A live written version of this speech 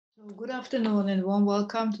Good afternoon and warm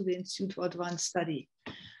welcome to the Institute for Advanced Study.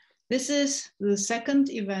 This is the second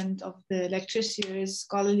event of the lecture series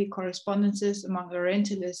Scholarly Correspondences among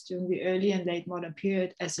Orientalists during the early and late modern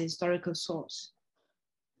period as a historical source.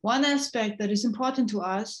 One aspect that is important to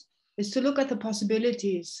us is to look at the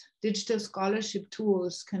possibilities digital scholarship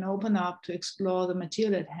tools can open up to explore the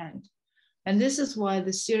material at hand. And this is why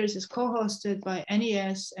the series is co-hosted by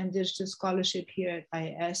NES and Digital Scholarship here at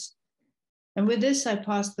IAS. And with this, I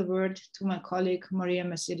pass the word to my colleague, Maria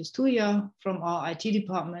Mercedes Tuya from our IT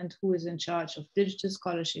department, who is in charge of digital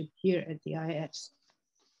scholarship here at the IAS.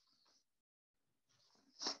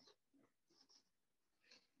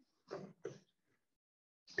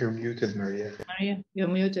 You're muted, Maria. Maria, you're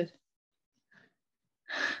muted.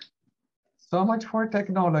 So much for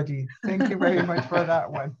technology. Thank you very much for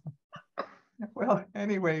that one. Well,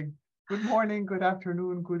 anyway, good morning, good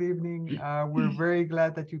afternoon, good evening. We're very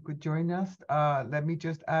glad that you could join us. Let me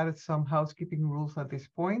just add some housekeeping rules at this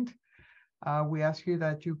point. We ask you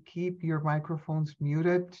that you keep your microphones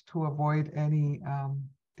muted to avoid any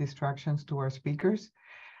distractions to our speakers.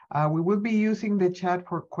 We will be using the chat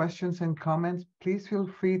for questions and comments. Please feel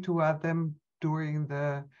free to add them during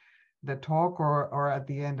the talk or at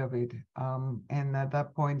the end of it. And at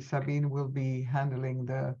that point, Sabine will be handling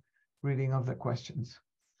the reading of the questions.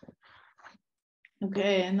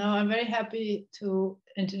 Okay, and now I'm very happy to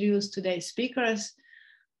introduce today's speakers,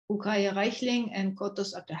 Rukayyah Reichling and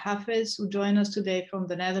Kotoz Abdelhafiz, who join us today from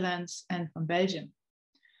the Netherlands and from Belgium.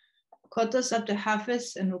 Kotoz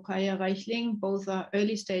Abdelhafiz and Rukayyah Reichling both are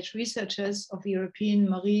early stage researchers of the European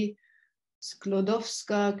Marie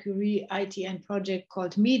Sklodowska-Curie ITN project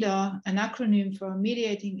called MEDA, an acronym for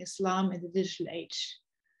Mediating Islam in the Digital Age.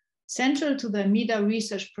 Central to the MEDA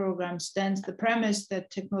research program stands the premise that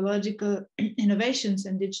technological innovations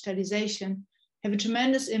and digitalization have a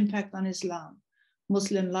tremendous impact on Islam,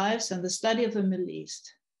 Muslim lives, and the study of the Middle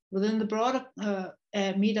East. Within the broader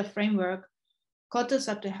MEDA framework, Kotoz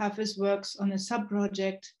Abdelhafiz works on a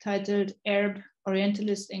sub-project titled Arab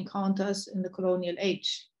Orientalist Encounters in the Colonial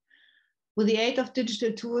Age. With the aid of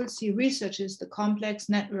digital tools, he researches the complex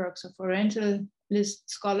networks of Orientalist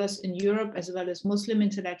scholars in Europe, as well as Muslim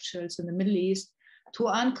intellectuals in the Middle East, to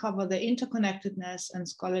uncover their interconnectedness and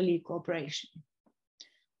scholarly cooperation.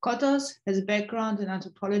 Kotoz has a background in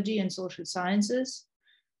anthropology and social sciences,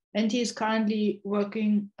 and he is currently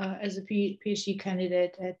working as a PhD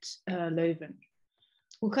candidate at Leuven.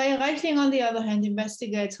 Rukayyah Reichling, on the other hand,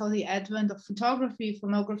 investigates how the advent of photography,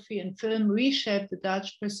 phonography, and film reshaped the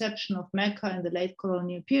Dutch perception of Mecca in the late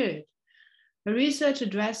colonial period. Her research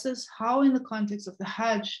addresses how, in the context of the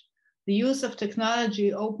Hajj, the use of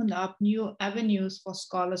technology opened up new avenues for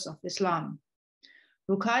scholars of Islam.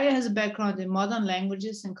 Rukayyah has a background in modern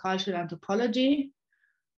languages and cultural anthropology,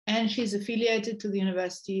 and she's affiliated to the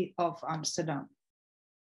University of Amsterdam.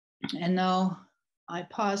 And now I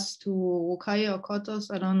pass to Rukayyah or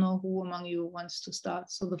Kotoz. I don't know who among you wants to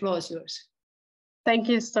start, so the floor is yours. Thank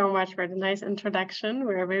you so much for the nice introduction.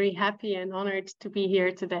 We're very happy and honored to be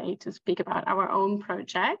here today to speak about our own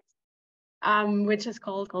project, which is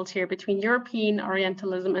called Goldziher Between European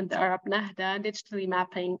Orientalism and the Arab Nahda, Digitally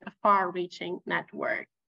Mapping a Far-Reaching Network.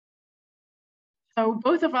 So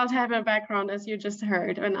both of us have a background, as you just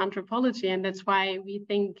heard, in anthropology, and that's why we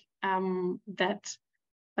think that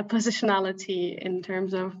a positionality in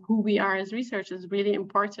terms of who we are as researchers is really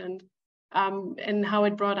important. And how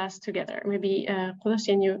it brought us together. Maybe, Kotoz,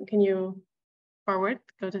 can you forward,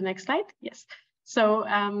 go to the next slide? Yes. So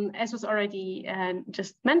as was already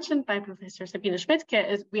just mentioned by Professor Sabine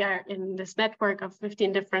Schmidtke, we are in this network of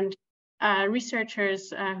 15 different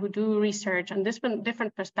researchers who do research on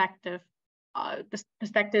different perspectives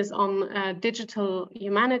on digital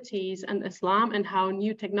humanities and Islam, and how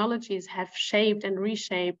new technologies have shaped and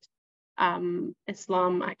reshaped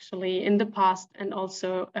Islam actually in the past and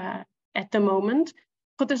also at the moment.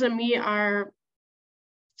 Kotoz and me are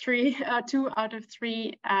two out of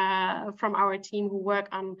three from our team who work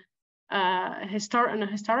on a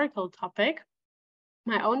historical topic.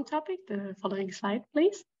 My own topic, the following slide,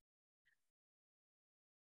 please,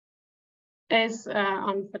 is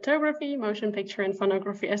on photography, motion picture, and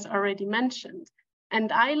phonography, as already mentioned. And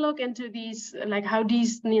I look into these, like how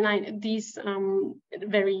these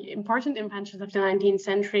very important inventions of the 19th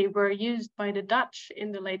century were used by the Dutch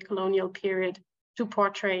in the late colonial period to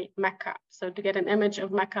portray Mecca. So to get an image of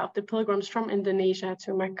Mecca, of the pilgrims from Indonesia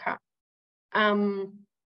to Mecca.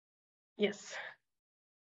 Yes.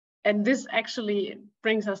 And this actually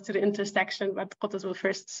brings us to the intersection, but Kotoz will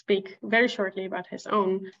first speak very shortly about his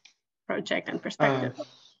own project and perspective.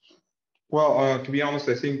 Well, to be honest,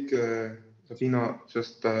 I think Sabina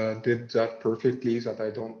just did that perfectly, that I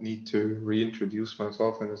don't need to reintroduce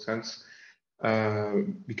myself in a sense,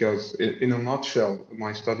 because in a nutshell,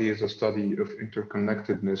 my study is a study of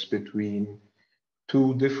interconnectedness between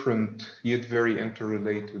two different yet very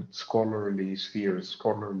interrelated scholarly spheres,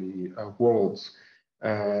 scholarly worlds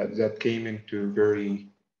that came into very,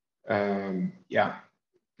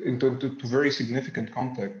 into very significant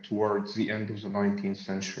contact towards the end of the 19th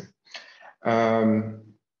century.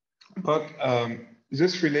 But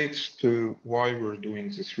this relates to why we're doing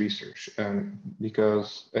this research,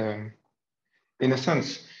 because in a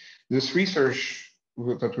sense, this research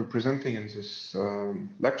that we're presenting in this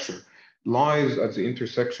lecture lies at the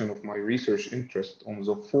intersection of my research interest on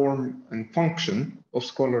the form and function of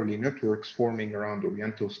scholarly networks forming around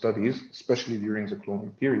Oriental studies, especially during the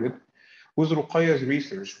colonial period, with Rukayyah's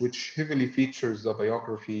research, which heavily features the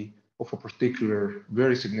biography of a particular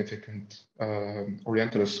very significant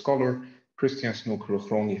Orientalist scholar, Christian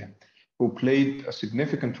Snow-Krochronie, who played a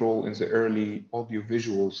significant role in the early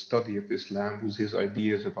audiovisual study of Islam with his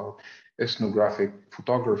ideas about ethnographic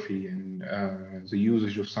photography and the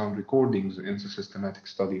usage of sound recordings in the systematic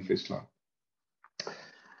study of Islam.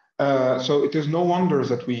 So it is no wonder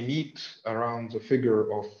that we meet around the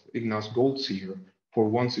figure of Ignaz Goldziher for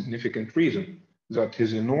one significant reason, that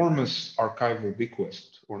his enormous archival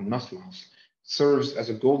bequest, or naslas, serves as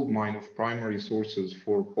a goldmine of primary sources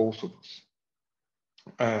for both of us.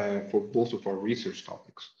 For both of our research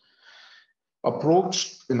topics.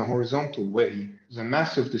 Approached in a horizontal way, the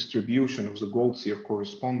massive distribution of the Goldziher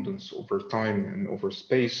correspondence over time and over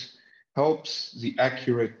space helps the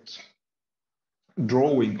accurate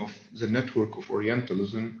drawing of the network of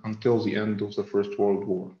Orientalism until the end of the First World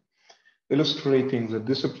War, illustrating the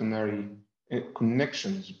disciplinary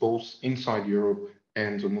connections both inside Europe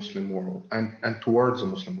and the Muslim world and towards the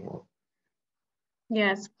Muslim world.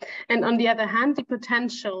 Yes, and on the other hand, the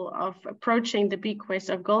potential of approaching the bequest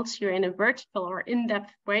of Goldziher in a vertical or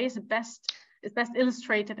in-depth way is best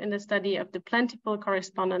illustrated in the study of the plentiful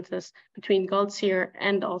correspondences between Goldziher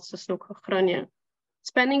and also Snow-Krochronie.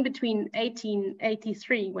 Spanning between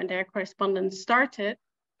 1883, when their correspondence started,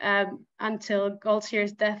 until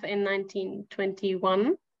Goldziher's death in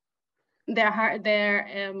 1921, there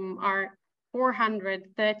are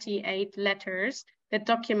 438 letters that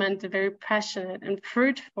document a very passionate and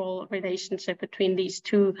fruitful relationship between these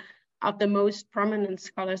two of the most prominent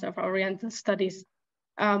scholars of Oriental studies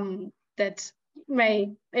that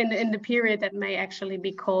may, in the period that may actually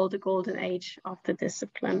be called the golden age of the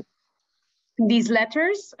discipline. These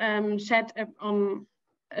letters shed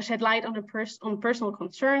light on personal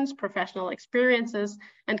concerns, professional experiences,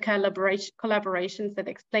 and collaborations that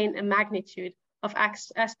explain a magnitude of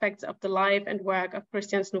aspects of the life and work of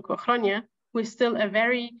Christian Snow-Krochronie, who is still a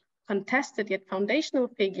very contested yet foundational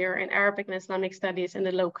figure in Arabic and Islamic studies in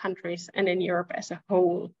the Low Countries and in Europe as a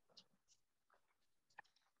whole.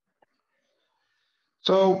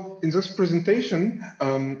 So in this presentation,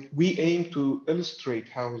 we aim to illustrate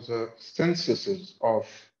how the synthesis of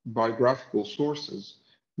biographical sources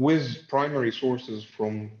with primary sources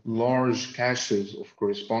from large caches of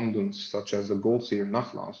correspondence, such as the Goldziher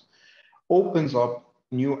Naslas, opens up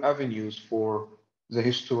new avenues for the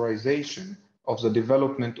historization of the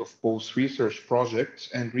development of both research projects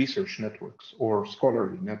and research networks or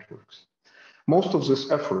scholarly networks. Most of this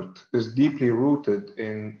effort is deeply rooted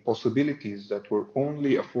in possibilities that were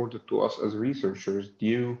only afforded to us as researchers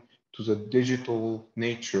due to the digital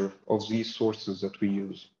nature of these sources that we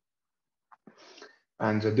use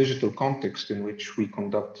and the digital context in which we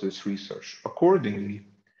conduct this research. Accordingly,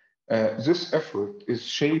 this effort is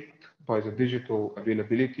shaped by the digital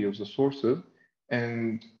availability of the sources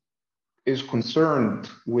and is concerned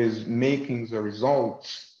with making the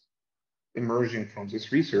results emerging from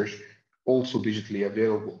this research also digitally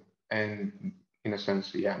available and, in a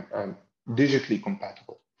sense, digitally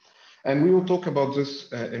compatible. And we will talk about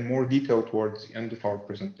this in more detail towards the end of our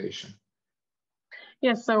presentation.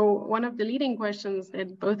 Yes, so one of the leading questions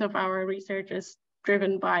that both of our research is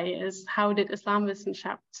driven by is how did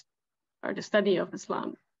Islamwissenschaft, or the study of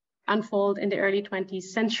Islam, unfold in the early 20th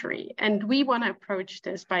century? And we want to approach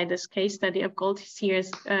this by this case study of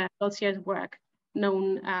Goldziher's work,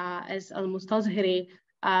 known as Al-Mustazhiri,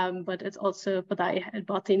 but it's also Fadaih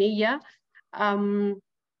al-Batiniyya.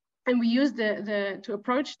 And we use to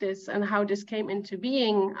approach this and how this came into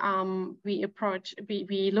being,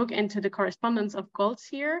 we look into the correspondence of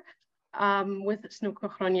Goldziher with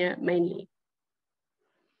Snow-Krochronie mainly.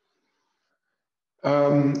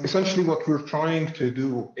 Essentially, what we're trying to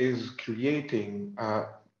do is creating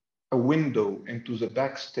a window into the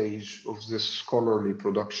backstage of this scholarly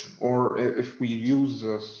production, or if we use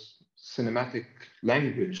the cinematic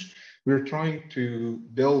language, we're trying to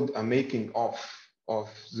build a making of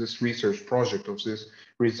this research project, of this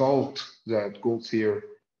result that Goldziher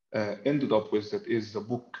ended up with, that is the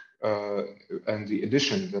book and the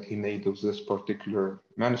edition that he made of this particular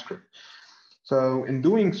manuscript. So in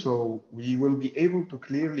doing so, we will be able to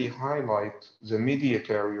clearly highlight the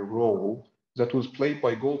mediatory role that was played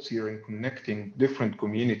by Goldziher in connecting different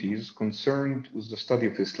communities concerned with the study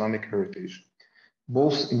of Islamic heritage,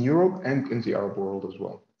 both in Europe and in the Arab world as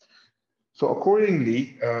well. So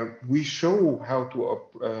accordingly, we show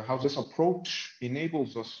how this approach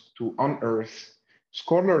enables us to unearth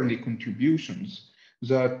scholarly contributions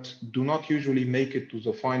that do not usually make it to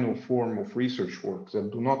the final form of research work,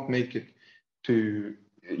 that do not make it to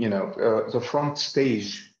the front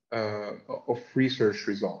stage of research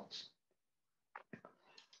results.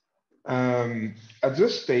 At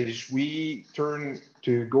this stage, we turn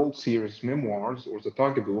to Goldziher's memoirs, or the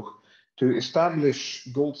Tagebuch, to establish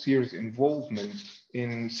Goldziher's involvement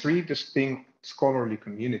in 3 distinct scholarly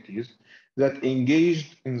communities that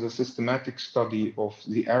engaged in the systematic study of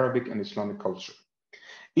the Arabic and Islamic culture.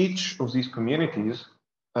 Each of these communities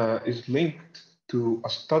is linked to a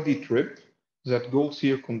study trip that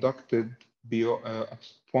Goldziher conducted at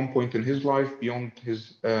one point in his life beyond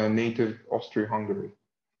his native Austria-Hungary.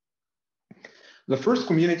 The first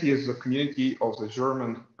community is the community of the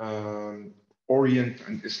German Orient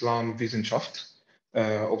and Islam Wissenschaft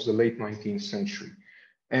of the late 19th century.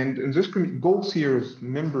 And in this Goldziher's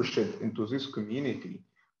membership into this community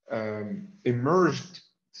emerged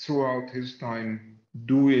throughout his time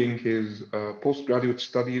doing his postgraduate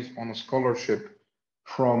studies on a scholarship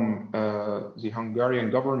from the Hungarian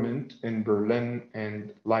government in Berlin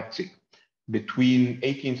and Leipzig between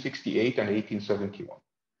 1868 and 1871.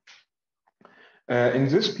 In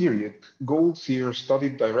this period, Goldziher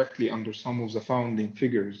studied directly under some of the founding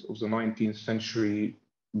figures of the 19th century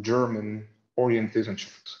German Orientalism.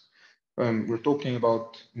 We're talking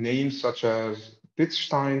about names such as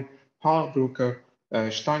Wittstein, Haarbrucker,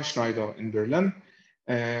 Steinschneider in Berlin,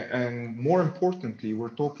 and more importantly, we're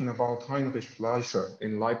talking about Heinrich Fleischer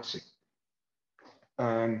in Leipzig.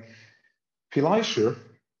 Fleischer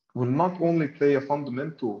will not only play a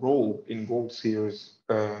fundamental role in Goldziher's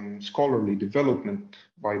scholarly development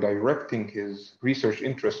by directing his research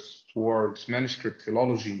interests towards manuscript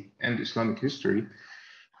philology and Islamic history,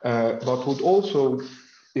 but would also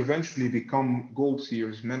eventually become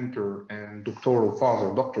Goldziher's mentor and doctoral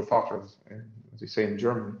father, Dr. Vater, as they say in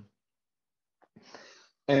German.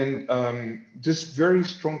 And this very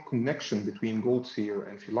strong connection between Goldziher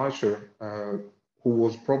and Fleischer, who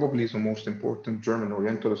was probably the most important German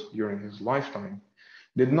Orientalist during his lifetime,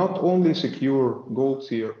 did not only secure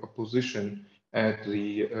Goldziher a position at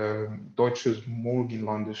the Deutsches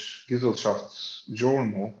Morgenländische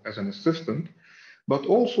Gesellschaftsjournal as an assistant, but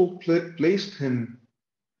also placed him,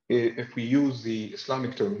 if we use the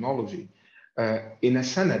Islamic terminology, in a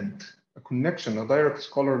sanad, a connection, a direct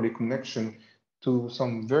scholarly connection to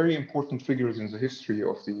some very important figures in the history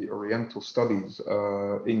of the Oriental studies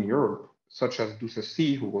in Europe, such as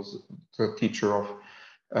Dussassi, who was the teacher of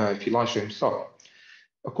Fleischer himself.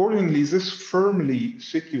 Accordingly, this firmly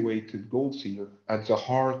situated Goldziher at the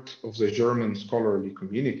heart of the German scholarly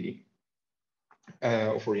community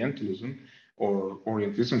of Orientalism, or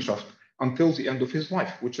Orientalism until the end of his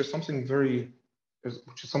life, which is something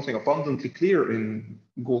abundantly clear in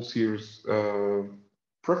Goldziher's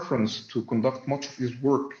preference to conduct much of his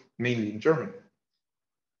work mainly in German.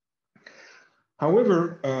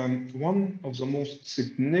 However, one of the most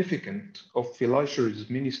significant of Fleischer's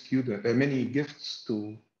many gifts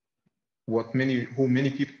to who many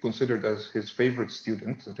people considered as his favorite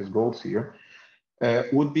student, that is Goldziher,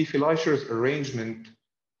 would be Fleischer's arrangement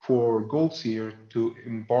for Goldziher to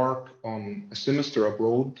embark on a semester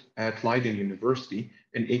abroad at Leiden University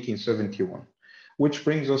in 1871, which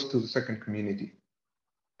brings us to the second community.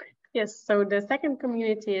 Yes, so the second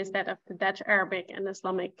community is that of the Dutch Arabic and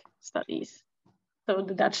Islamic studies. So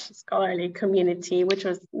the Dutch scholarly community, which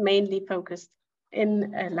was mainly focused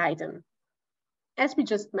in Leiden. As we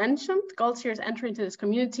just mentioned, Goldziher's entry into this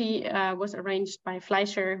community was arranged by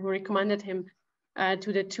Fleischer, who recommended him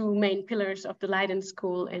to the 2 main pillars of the Leiden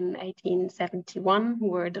school in 1871, who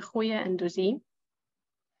were de Goeje and Dussy.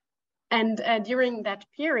 And during that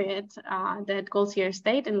period that Goldziher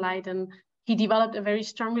stayed in Leiden, he developed a very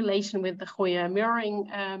strong relation with de Goeje,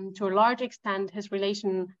 mirroring to a large extent his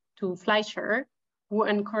relation to Fleischer, who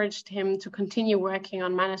encouraged him to continue working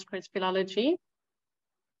on manuscript philology,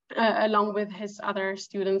 along with his other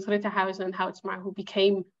students, Ritterhausen and Houtsma, who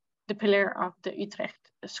became the pillar of the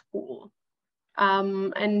Utrecht school.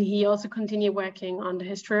 And he also continued working on the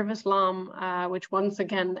history of Islam, which once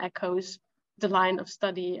again echoes the line of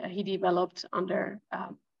study he developed under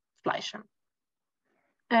Fleischer.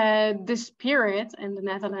 This period in the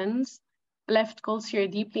Netherlands left Goldziher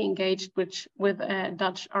deeply engaged with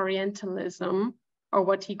Dutch Orientalism, or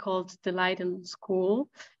what he called the Leiden School,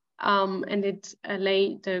 and it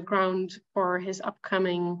laid the ground for his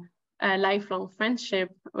upcoming lifelong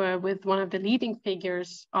friendship with one of the leading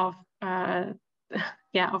figures of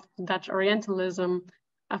of Dutch Orientalism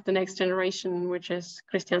of the next generation, which is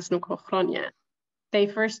Christian Snoeck-Groningen. They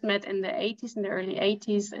first met in the early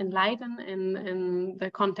 80s in Leiden in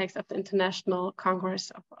the context of the International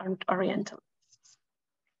Congress of Orientalists.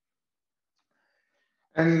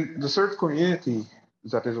 And the third community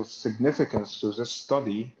that is of significance to this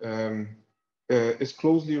study is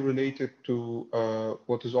closely related to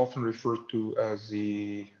what is often referred to as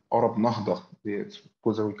the Arab Nahda,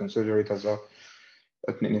 whether we consider it as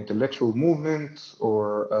an intellectual movement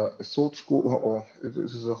or a thought school, or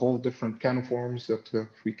this is a whole different can of worms that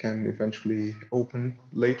we can eventually open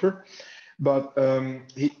later. But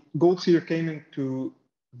Goldziher came into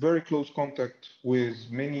very close contact with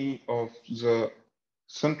many of the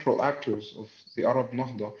central actors of the Arab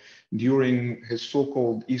Nahda during his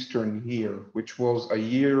so-called Eastern Year, which was a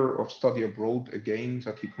year of study abroad, again,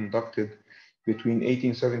 that he conducted between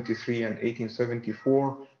 1873 and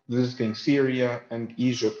 1874, visiting Syria and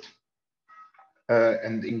Egypt,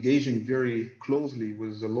 and engaging very closely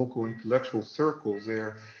with the local intellectual circles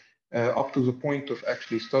there, up to the point of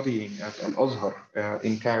actually studying at Al-Azhar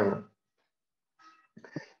in Cairo.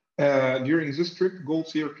 During this trip,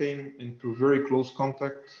 Goldziher came into very close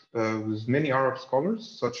contact with many Arab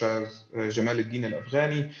scholars, such as Jamal al-Din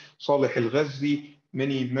al-Afghani, Saleh al-Ghazi,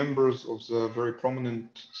 many members of the very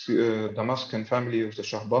prominent Damascus family of the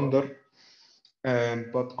Shahbandar.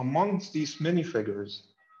 But amongst these many figures,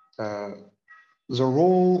 the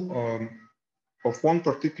role of one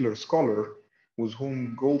particular scholar with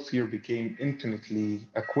whom Goldziher became intimately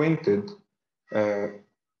acquainted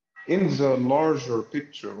in the larger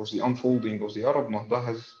picture of the unfolding of the Arab Nahda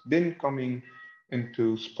has been coming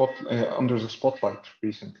into under the spotlight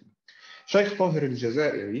recently. Sheikh Tahir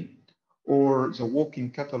al-Jazairi, or the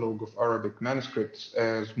Walking Catalogue of Arabic Manuscripts,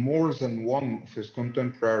 as more than one of his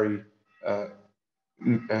contemporary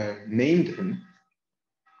named him,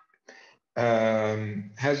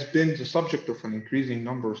 has been the subject of an increasing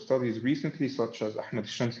number of studies recently, such as Ahmed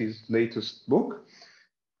Shamsi's latest book.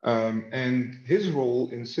 And his role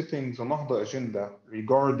in setting the Nahda agenda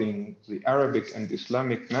regarding the Arabic and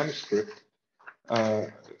Islamic manuscript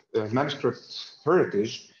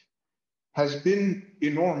heritage has been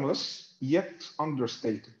enormous, yet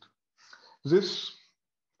understated. This,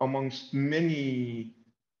 amongst many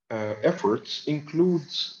efforts,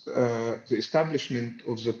 includes the establishment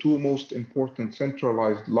of the two most important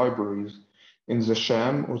centralized libraries in the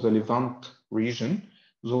Sham or the Levant region.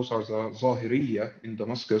 Those are the Zahiriyya in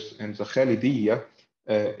Damascus and the Khalidiyya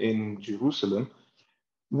in Jerusalem,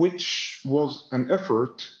 which was an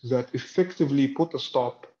effort that effectively put a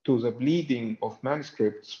stop to the bleeding of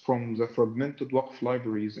manuscripts from the fragmented Waqf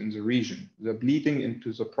libraries in the region, the bleeding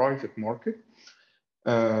into the private market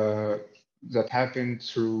that happened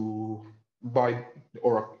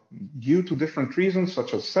due to different reasons,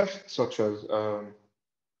 such as theft, such as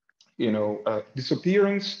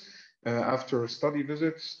disappearance after study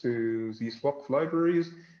visits to these Waqf libraries.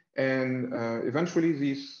 And eventually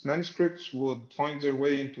these manuscripts would find their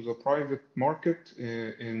way into the private market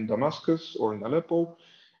in Damascus or in Aleppo,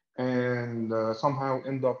 and somehow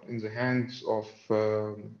end up in the hands of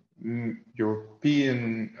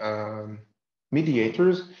European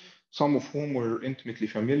mediators, some of whom were intimately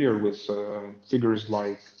familiar with figures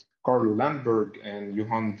like Karl Landberg and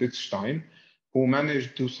Johann Wittstein, who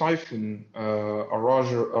managed to siphon a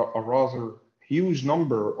rather huge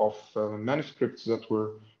number of manuscripts that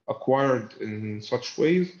were acquired in such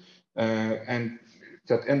ways, and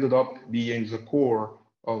that ended up being the core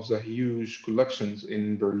of the huge collections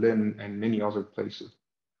in Berlin and many other places.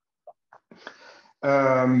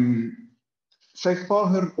 Sheikh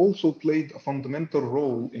Tahir also played a fundamental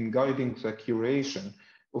role in guiding the curation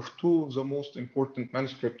of two of the most important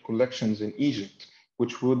manuscript collections in Egypt,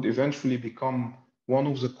 which would eventually become one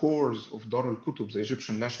of the cores of Dar al-Kutub, the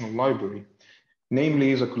Egyptian National Library,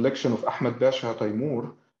 namely the collection of Ahmed Basha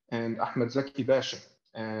Taimur and Ahmed Zaki Basha.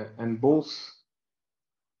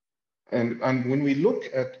 And when we look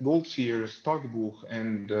at Goldziher's Tagebuch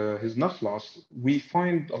and his Nakhlas, we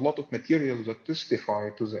find a lot of material that testify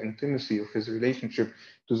to the intimacy of his relationship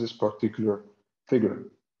to this particular figure.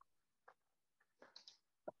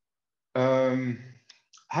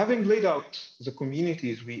 Having laid out the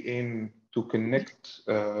communities we aim to connect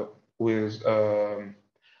with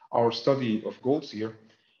our study of Goldziher,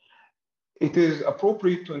 it is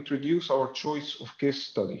appropriate to introduce our choice of case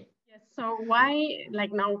study. Yes, so why,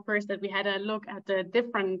 like now first that we had a look at the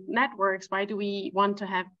different networks, why do we want to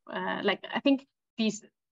have, I think these,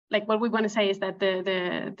 like what we want to say is that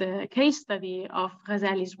the case study of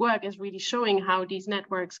Ghazali's work is really showing how these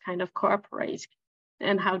networks kind of cooperate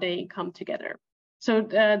and how they come together. So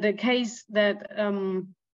the case that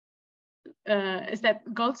is that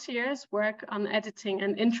Goldziher's work on editing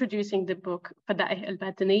and introducing the book Fada'ih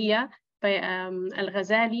al-Batiniyya by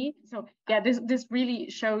al-Ghazali. So yeah, this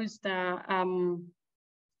really shows the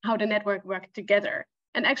how the network worked together.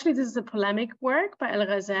 And actually, this is a polemic work by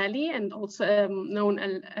al-Ghazali and also known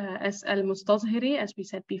as al-Mustazhiri, as we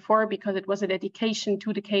said before, because it was a dedication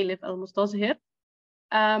to the Caliph al-Mustazhir.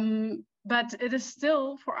 But it is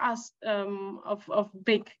still for us of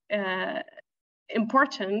big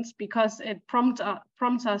importance because it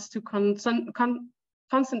prompts us to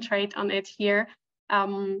concentrate on it here.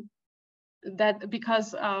 That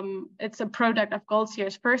because it's a product of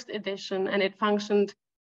Goldziher's first edition and it functioned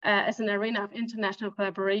as an arena of international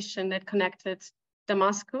collaboration that connected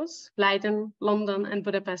Damascus, Leiden, London, and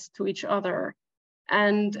Budapest to each other.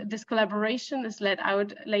 And this collaboration is laid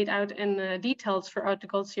out in details throughout the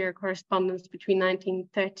Goldziher correspondence between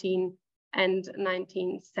 1913 and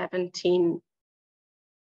 1917.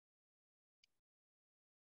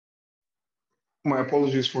 My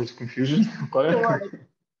apologies for the confusion.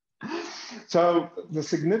 So the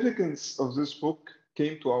significance of this book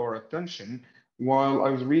came to our attention while I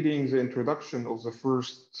was reading the introduction of the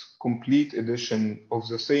first complete edition of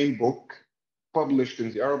the same book published in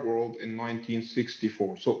the Arab world in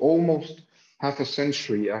 1964. So almost half a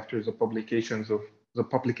century after the publication of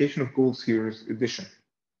Goldziher's edition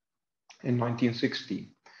in 1960.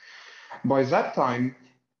 By that time,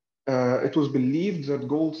 it was believed that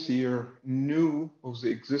Goldziher knew of the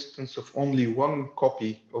existence of only one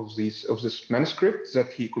copy of this manuscript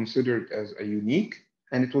that he considered as a unique,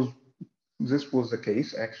 and this was the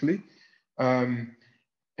case actually.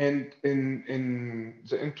 And in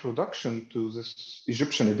the introduction to this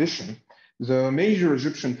Egyptian edition, the major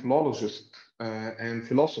Egyptian philologist and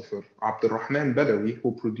philosopher Abdelrahman Badawi,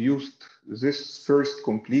 who produced this first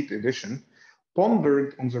complete edition,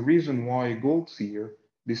 pondered on the reason why Goldziher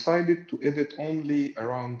decided to edit only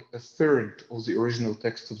around a third of the original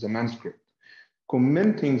text of the manuscript,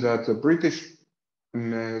 commenting that the British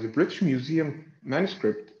Museum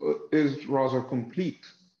manuscript is rather complete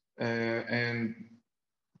and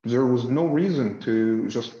there was no reason to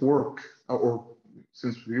just work, or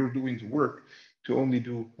since we were doing the work, to only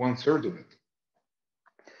do 1/3 of it.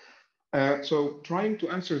 So trying to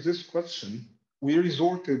answer this question, we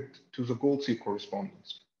resorted to the Goldziher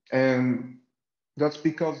correspondence. And that's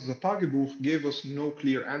because the Tagebuch gave us no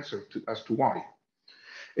clear answer as to why.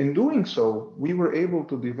 In doing so, we were able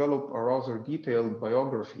to develop a rather detailed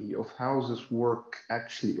biography of how this work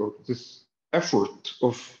actually, or this effort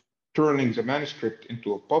of turning the manuscript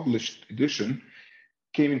into a published edition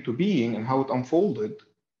came into being and how it unfolded.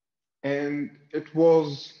 And it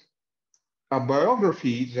was a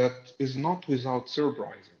biography that is not without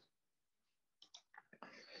surprises.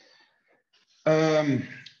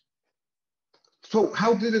 So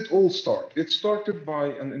how did it all start? It started by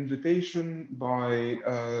an invitation by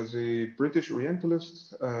the British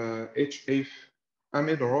Orientalists, H.F.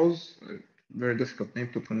 Ahmed, very difficult name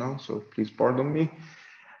to pronounce, so please pardon me,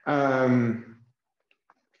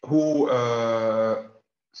 who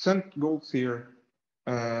sent Goldziher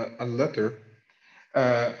a letter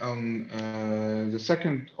on the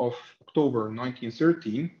 2nd of October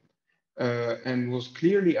 1913 and was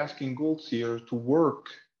clearly asking Goldziher to work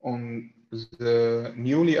on the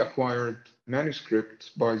newly acquired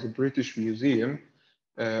manuscript by the British Museum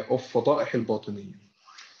of Fada'ih al-Batiniyya,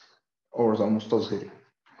 or the Mustazhiri.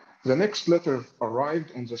 The next letter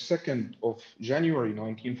arrived on the 2nd of January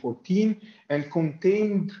 1914 and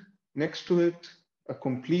contained next to it a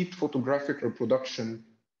complete photographic reproduction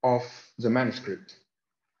of the manuscript.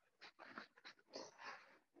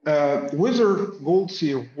 Whether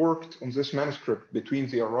Goldziher worked on this manuscript between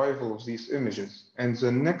the arrival of these images and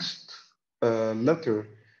the next letter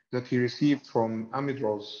that he received from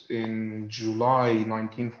Amidroz in July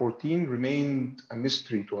 1914 remained a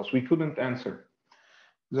mystery to us. We couldn't answer.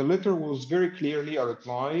 The letter was very clearly a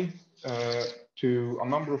reply to a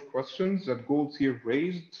number of questions that Goldziher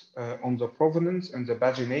raised on the provenance and the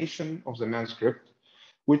pagination of the manuscript,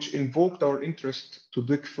 which invoked our interest to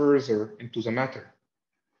dig further into the matter.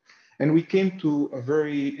 And we came to a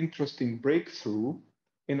very interesting breakthrough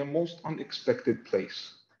in a most unexpected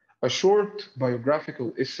place. a short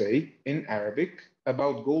biographical essay in Arabic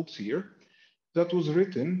about Goldziher that was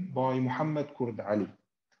written by Muhammad Kurd Ali,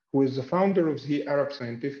 who is the founder of the Arab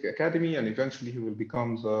Scientific Academy, and eventually he will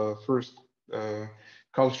become the first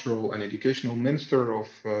cultural and educational minister of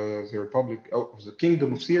the Republic of the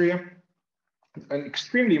Kingdom of Syria, an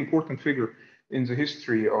extremely important figure in the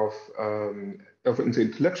history in the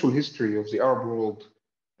intellectual history of the Arab world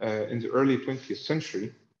in the early 20th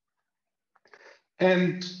century.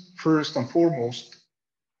 And first and foremost,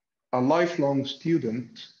 a lifelong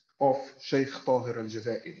student of Sheikh Tahir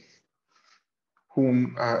al-Jazairi,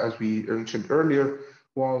 whom, as we mentioned earlier,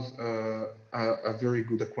 was a very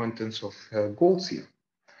good acquaintance of Goldziher.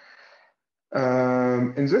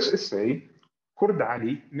 In this essay, Kurd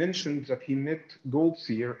Ali mentioned that he met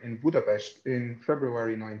Goldziher in Budapest in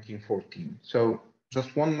February 1914. So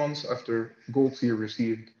just 1 month after Goldziher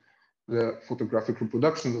received the photographic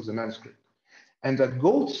reproductions of the manuscript. And that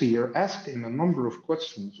Goldziher asked him a number of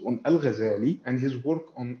questions on Al-Ghazali and his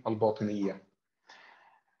work on Al-Batiniyya,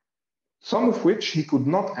 some of which he could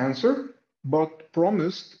not answer, but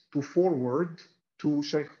promised to forward to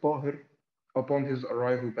Sheikh Tahir upon his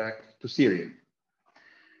arrival back to Syria.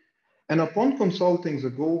 And upon consulting the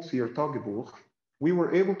Goldziher Tagebuch, we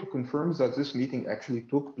were able to confirm that this meeting actually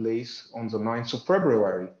took place on the 9th of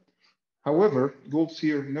February. However,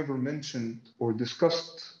 Goldziher never mentioned or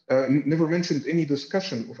never mentioned any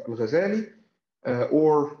discussion of Al-Ghazali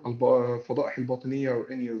or Fada'ih al-Batiniyya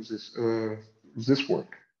or any of this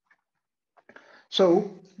work.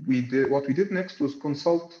 So what we did next was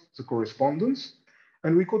consult the correspondence,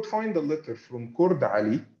 and we could find a letter from Kurd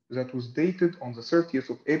Ali that was dated on the 30th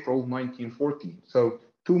of April, 1914. So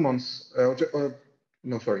 2 months,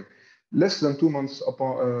 less than 2 months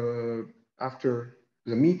after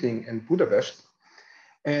the meeting in Budapest.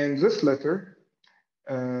 And this letter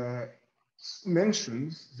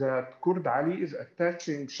mentions that Kurd Ali is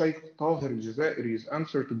attaching Sheikh Tahir al-Jazairi's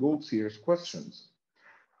answer to Goldziher's questions,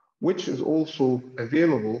 which is also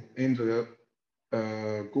available in the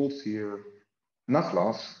Goldziher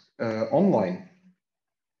Nakhlas online.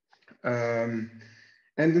 And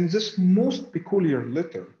in this most peculiar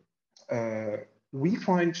letter, we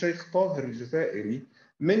find Sheikh Tahir al-Jazairi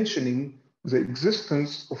mentioning the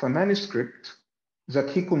existence of a manuscript that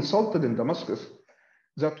he consulted in Damascus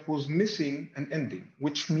that was missing an ending,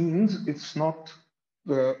 which means it's not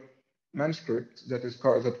the manuscript that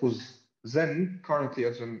was then currently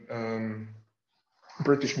as a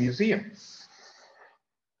British museum.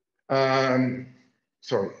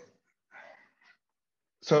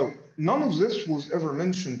 So none of this was ever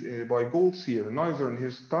mentioned by Goldziher, neither in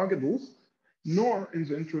his Tagebuch nor in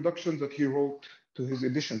the introduction that he wrote to his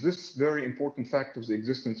edition. This very important fact of the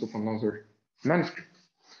existence of another manuscript.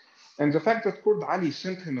 And the fact that Kurd Ali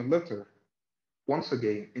sent him a letter, once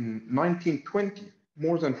again, in 1920,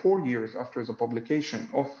 more than 4 years after the publication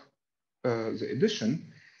of the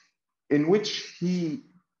edition, in which he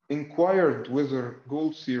inquired whether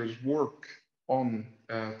Goldziher's work on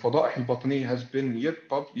Fada'ih al-Batiniyya has been yet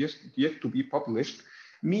to be published,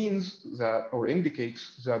 means that, or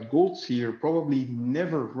indicates that Goldziher probably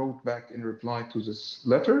never wrote back in reply to this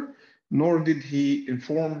letter, nor did he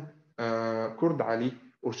inform Kurd Ali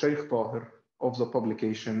or Sheikh Tahir of the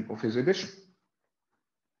publication of his edition.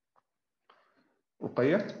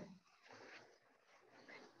 Rukayyah?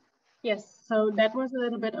 Yes, so that was a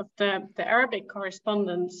little bit of the Arabic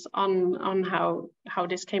correspondence on how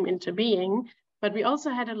this came into being. But we also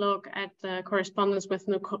had a look at the correspondence with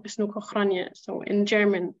Rukayyah, so in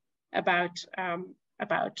German, about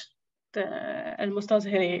the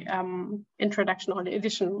Al-Mustazhiri introduction or the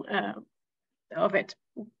edition of it,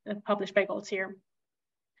 published by Goldziher.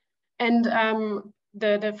 And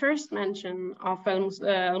the first mention of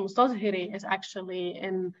Al-Mustazhiri is actually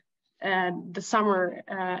in the summer,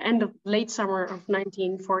 late summer of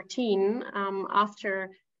 1914, after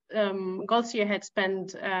Goldziher had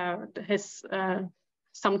spent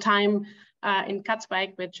some time in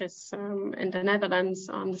Katwijk, which is in the Netherlands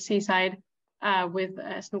on the seaside, with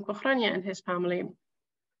Rukayyah and his family.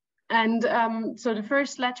 And so the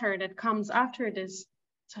first letter that comes after this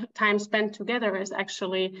time spent together is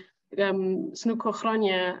actually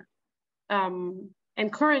Rukayyah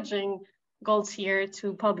encouraging Goldziher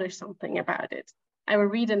to publish something about it. I will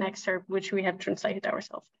read an excerpt which we have translated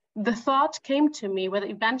ourselves. The thought came to me whether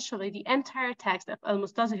eventually the entire text of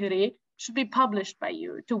Al-Mustazhiri should be published by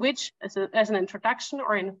you, to which, as an introduction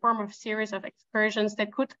or in the form of a series of excursions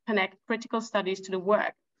that could connect critical studies to the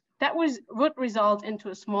work. That would result into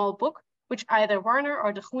a small book, which either Warner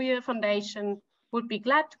or the Goeie Foundation would be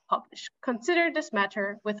glad to publish. Consider this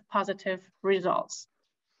matter with positive results.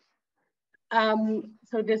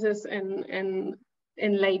 So this is in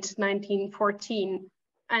late 1914.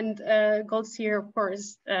 And Goldziher, of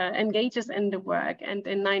course, engages in the work. And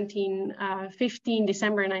in 1915,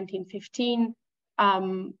 December 1915,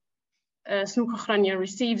 Snoek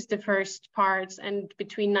receives the first parts, and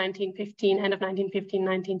between 1915, end of 1915,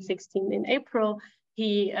 1916 in April,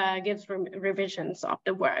 he gives revisions of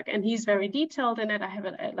the work, and he's very detailed in it. I have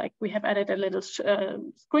we have added a little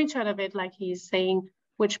screenshot of it, like he's saying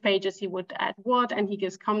which pages he would add what, and he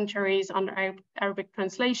gives commentaries on Arabic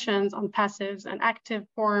translations, on passives and active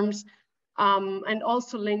forms, and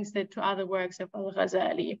also links it to other works of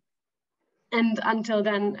Al-Ghazali. And until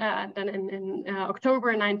then in October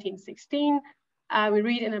 1916, we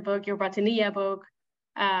read in a book, your Batiniya book,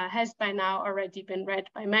 has by now already been read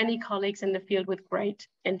by many colleagues in the field with great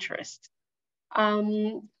interest.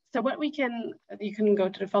 So what you can go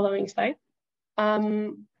to the following slide.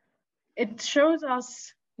 It shows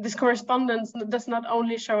us, this correspondence does not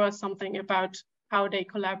only show us something about how they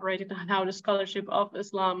collaborated and how the scholarship of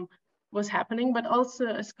Islam was happening, but also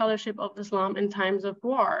a scholarship of Islam in times of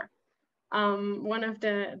war. One of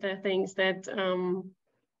the things that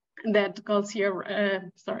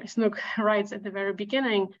Snoek writes at the very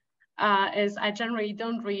beginning is, I generally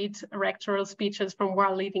don't read electoral speeches from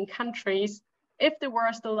war-leading countries. If the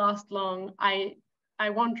war still lasts long, I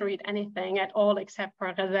won't read anything at all except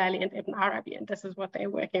for Ghazali and Ibn Arabi, and this is what they're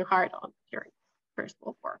working hard on during the First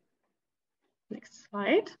World War. Next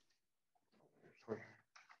slide.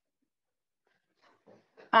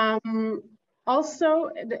 Also,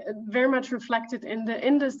 very much reflected in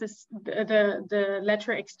the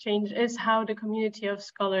letter exchange is how the community of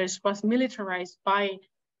scholars was militarized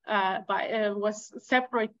was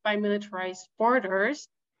separated by militarized borders.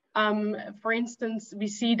 For instance, we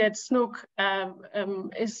see that Snoek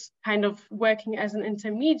is kind of working as an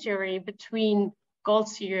intermediary between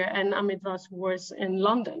Goldziher and Amidras, who was in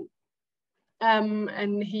London,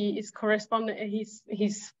 and he is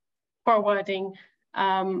he's forwarding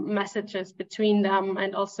messages between them,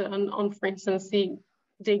 and also on for instance the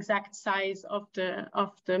exact size of the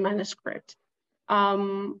manuscript,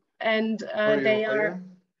 they are.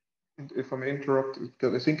 If I may interrupt,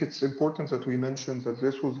 because I think it's important that we mention that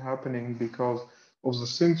this was happening because of the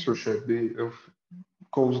censorship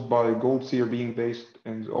caused by Goldziher being based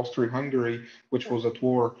in Austria-Hungary, which was at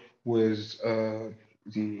war with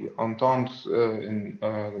the Entente in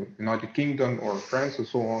United Kingdom or France and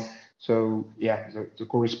so on. So yeah, the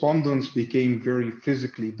correspondence became very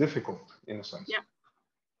physically difficult in a sense.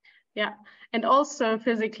 Yeah, and also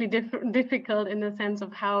physically difficult in the sense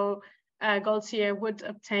of how Goldziher would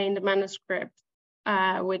obtain the manuscript,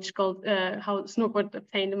 how Snoek would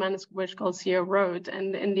obtain the manuscript which Goldziher wrote,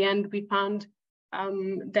 and in the end we found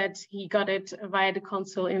that he got it via the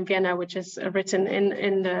consul in Vienna, which is written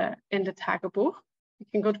in the Tagebuch. You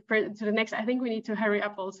can go to the next. I think we need to hurry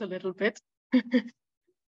up also a little bit.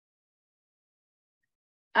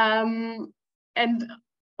 And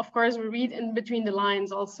of course, we read in between the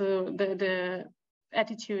lines also the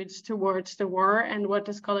attitudes towards the war and what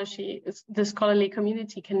the scholarly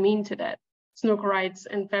community can mean to that. Snoek writes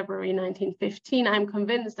in February 1915, I'm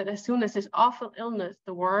convinced that as soon as this awful illness,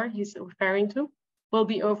 the war he's referring to, will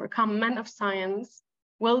be overcome, men of science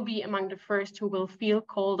will be among the first who will feel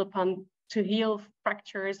called upon to heal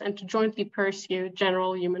fractures and to jointly pursue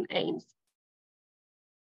general human aims.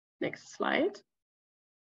 Next slide.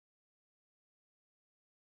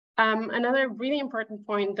 Another really important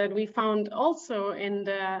point that we found also in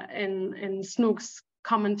Snoek's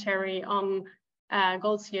commentary on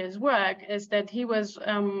Goldziher's work is that he was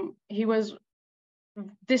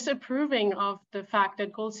disapproving of the fact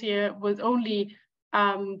that Goldziher would only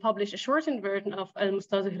publish a shortened version of the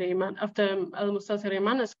Al-Mustazhiri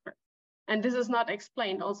manuscript, and this is not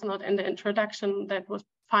explained, also not in the introduction that was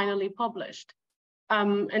finally published.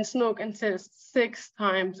 And Snoek insists 6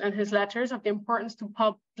 times in his letters of the importance to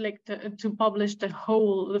publish the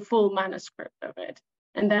full manuscript of it.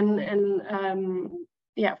 And then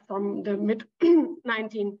from the mid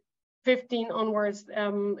 1915 onwards,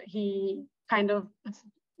 he kind of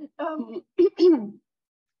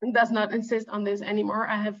does not insist on this anymore.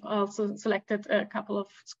 I have also selected a couple of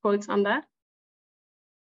quotes on that.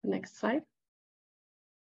 Next slide,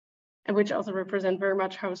 which also represent very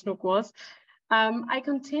much how Snoek was. I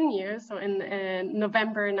continue, so in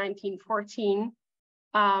November 1914,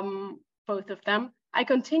 both of them, I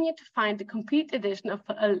continue to find the complete edition of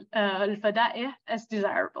Al-Fada'ih as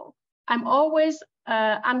desirable. I'm always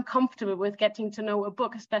uncomfortable with getting to know a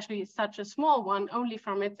book, especially such a small one, only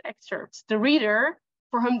from its excerpts. The reader,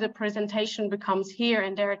 for whom the presentation becomes here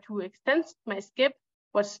and there too extensive, may skip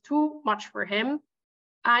what's too much for him.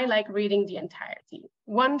 I like reading the entirety.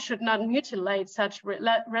 One should not mutilate such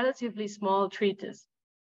relatively small treatise.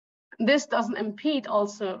 This doesn't impede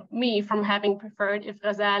also me from having preferred if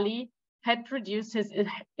Ghazali had produced his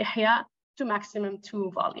Ihya to maximum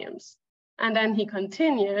 2 volumes. And then he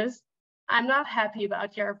continues, I'm not happy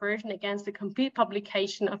about your aversion against the complete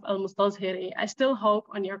publication of Al-Mustazhiri. I still hope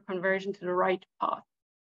on your conversion to the right path.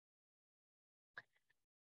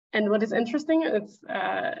 And what is interesting is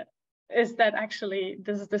that actually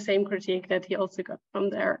this is the same critique that he also got from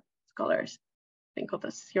their scholars. I think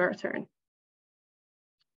Kotoz, your turn.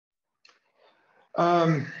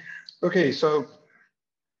 Okay, so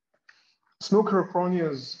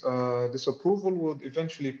Snooker-Cronja's disapproval would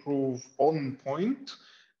eventually prove on point,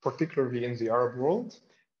 particularly in the Arab world,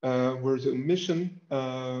 where the omission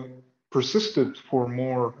persisted for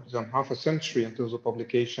more than half a century until the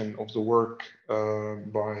publication of the work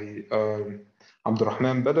by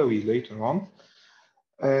Abdurrahman Badawi later on.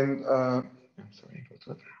 And I'm sorry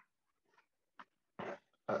about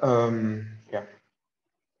that.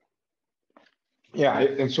 Yeah,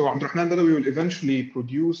 and so Abdurrahman Badawi will eventually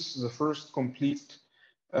produce the first complete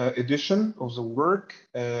edition of the work,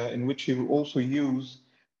 in which he will also use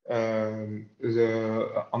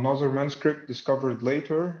another manuscript discovered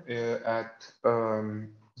later at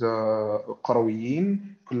the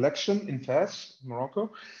Qarawiyyin collection in Fas,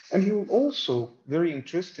 Morocco. And he will also, very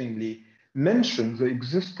interestingly, mention the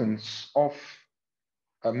existence of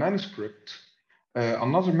a manuscript,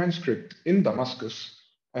 another manuscript in Damascus,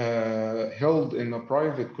 held in a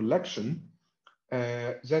private collection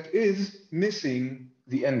that is missing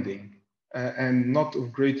the ending and not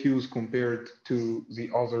of great use compared to the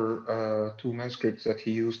other 2 manuscripts that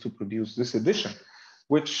he used to produce this edition,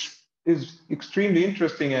 which is extremely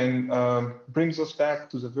interesting and brings us back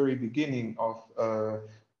to the very beginning of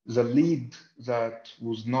the lead that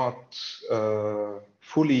was not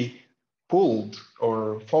fully pulled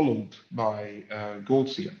or followed by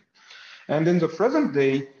Goldziher. And in the present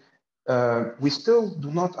day, we still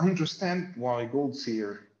do not understand why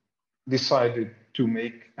Goldziher decided to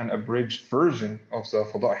make an abridged version of the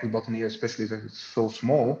Fada'ih al-Batniyya, especially that it's so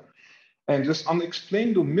small. And this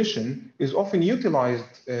unexplained omission is often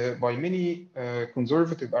utilized by many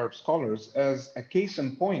conservative Arab scholars as a case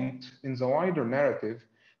in point in the wider narrative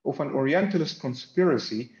of an Orientalist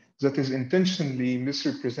conspiracy that is intentionally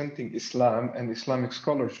misrepresenting Islam and Islamic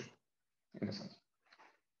scholarship, in a sense.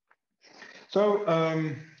 So,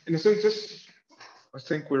 in a sense, I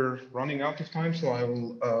think we're running out of time, so I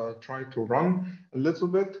will try to run a little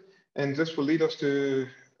bit. And this will lead us to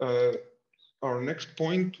our next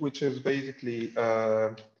point, which is basically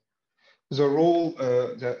the role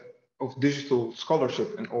of digital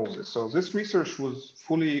scholarship in all this. So this research was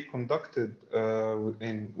fully conducted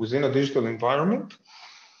within a digital environment.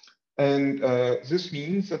 And this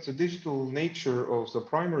means that the digital nature of the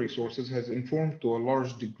primary sources has informed to a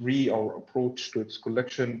large degree our approach to its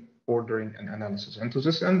collection, ordering, and analysis. And to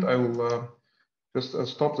this end, I will just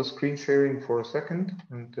stop the screen sharing for a second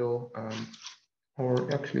until,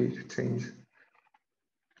 or actually change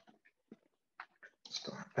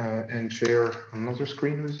and share another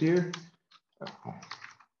screen with you.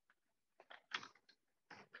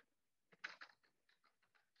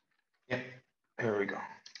 Yeah, here we go.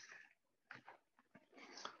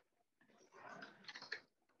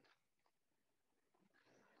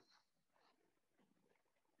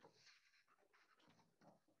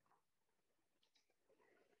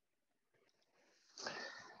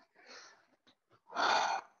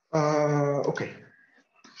 Okay.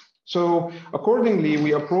 So accordingly,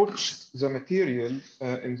 we approached the material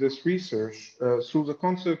in this research through the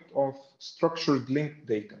concept of structured linked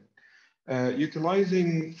data,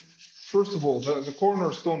 utilizing, first of all, the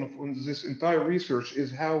cornerstone of this entire research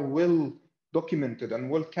is how well documented and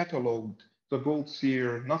well cataloged the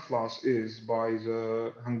Goldziher Nakhlas is by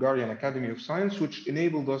the Hungarian Academy of Science, which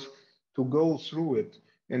enabled us to go through it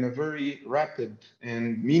in a very rapid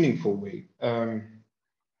and meaningful way.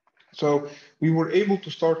 So we were able to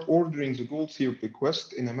start ordering the Goldziher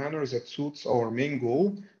bequest in a manner that suits our main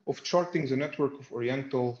goal of charting the network of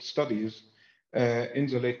Oriental studies in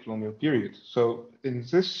the late colonial period. So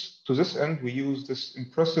to this end, we use this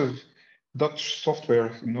impressive Dutch software,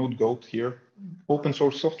 NodeGoat here, open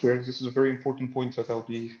source software. This is a very important point that I'll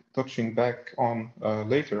be touching back on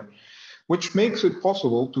later, which makes it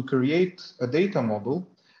possible to create a data model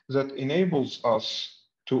that enables us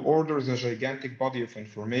to order the gigantic body of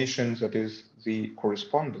information that is the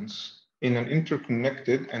correspondence in an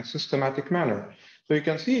interconnected and systematic manner. So you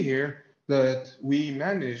can see here that we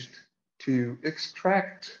managed to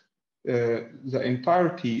extract the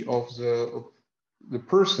entirety of the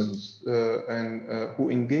persons who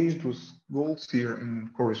engaged with Goldziher in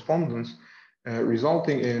correspondence,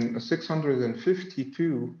 resulting in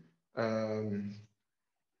 652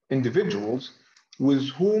 individuals with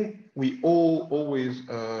whom we always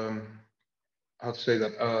how to say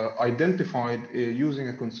that, identified using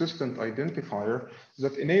a consistent identifier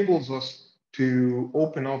that enables us to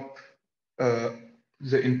open up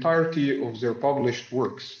the entirety of their published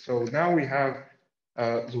works. So now we have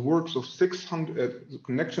the works of 600, the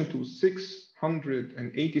connection to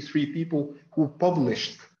 683 people who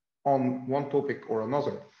published on one topic or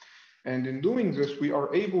another. And in doing this, we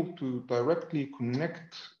are able to directly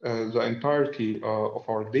connect the entirety of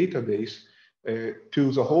our database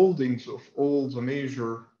to the holdings of all the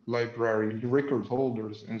major library record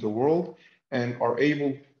holders in the world, and are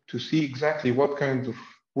able to see exactly what kinds of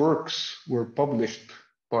works were published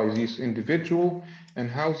by these individuals and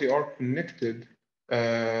how they are connected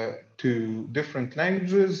to different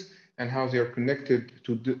languages and how they are connected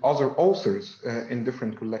to the other authors in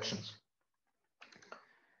different collections.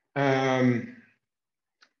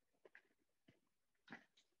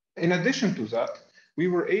 In addition to that, we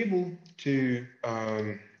were able to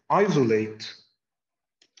isolate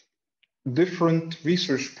different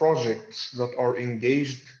research projects that are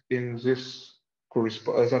engaged in this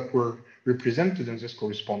that were represented in this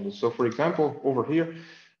correspondence. So for example, over here,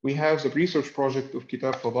 we have the research project of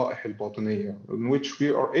Kitab Fada'ih al-Batiniyya, in which we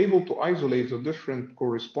are able to isolate the different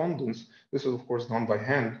correspondence, this is of course done by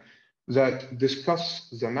hand, that discuss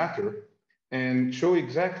the matter and show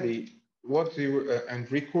exactly what they were,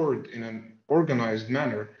 and record in an organized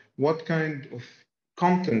manner what kind of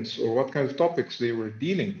contents or what kind of topics they were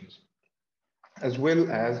dealing with, as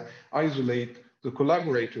well as isolate the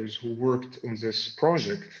collaborators who worked on this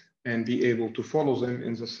project and be able to follow them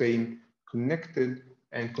in the same connected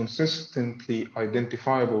and consistently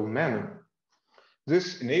identifiable manner.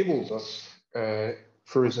 This enables us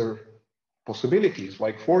further possibilities,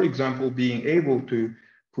 like for example, being able to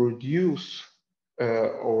produce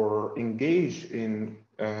or engage in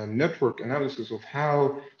network analysis of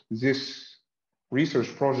how this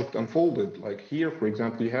research project unfolded. Like here, for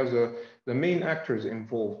example, you have the main actors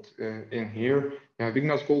involved in here. You have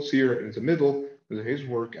Ignaz Goldziher in the middle with his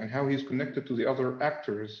work and how he's connected to the other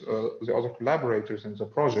actors, the other collaborators in the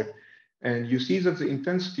project. And you see that the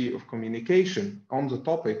intensity of communication on the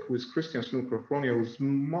topic with Christian Snow-Krofronia was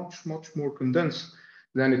much, much more condensed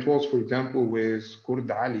than it was, for example, with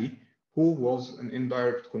Kurd Ali, who was an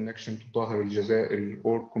indirect connection to Tahir al-Jazairi,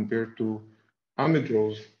 or compared to Ahmed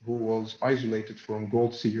Rose, who was isolated from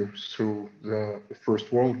Goldziher through the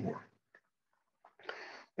First World War.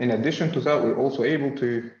 In addition to that, we're also able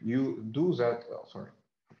to do that,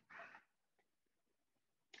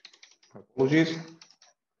 apologies,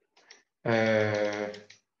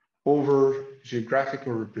 over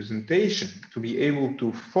geographical representation to be able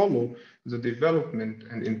to follow the development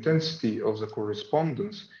and intensity of the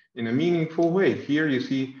correspondence in a meaningful way. Here you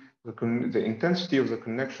see the intensity of the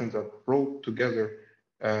connections that brought together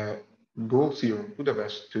Goldziher and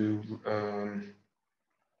Budapest to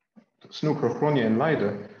Snow-Krofronia and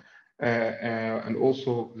Nahda, and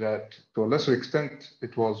also that to a lesser extent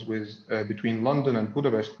it was with between London and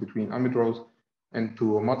Budapest, between Ahmed Rose, and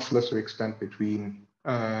to a much lesser extent between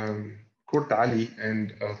Kurd Ali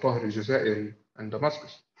and Tahir al-Jazairi and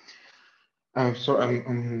Damascus. So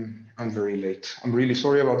I'm very late. I'm really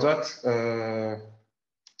sorry about that.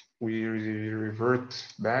 We revert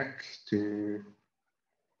back to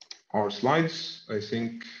our slides. I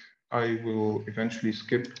think I will eventually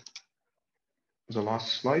skip the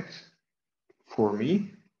last slide for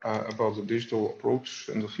me about the digital approach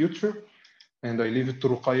in the future. And I leave it to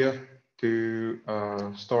Rukayyah to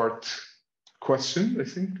start question, I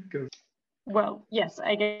think. Well, yes,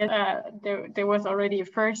 I guess there was already a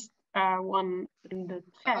first one in the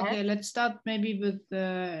chat. Okay, let's start maybe with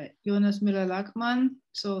Jonas Müller-Lackmann.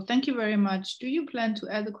 So thank you very much. Do you plan to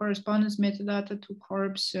add the correspondence metadata to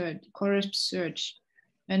Corp search?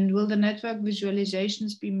 And will the network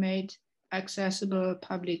visualizations be made accessible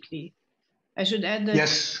publicly? I should add that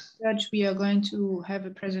yes. Search, we are going to have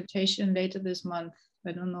a presentation later this month.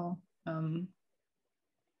 I don't know.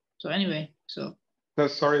 So anyway, so.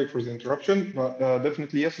 Sorry for the interruption, but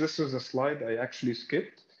definitely, yes, this is a slide I actually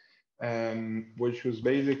skipped, which was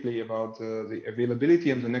basically about the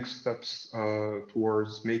availability and the next steps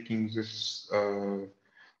towards making this,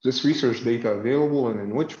 this research data available and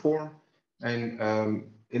in which form. And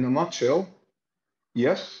in a nutshell,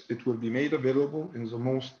 yes, it will be made available in the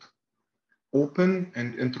most open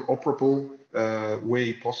and interoperable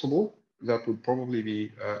way possible. That would probably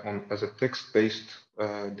be as a text-based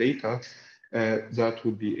data. that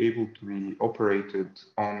would be able to be operated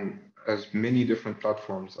on as many different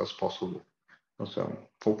platforms as possible. So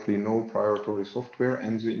hopefully no proprietary software,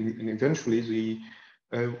 and eventually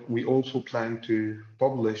we also plan to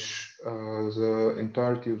publish the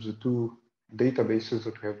entirety of the two databases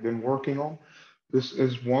that we have been working on. This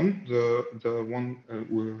is one, the one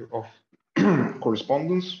of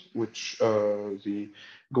correspondence, which the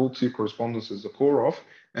Goldziher correspondence is the core of,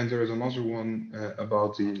 and there is another one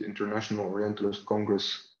about the International Orientalist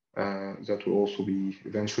Congress that will also be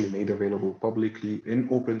eventually made available publicly in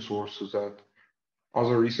open source, so that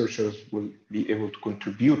other researchers will be able to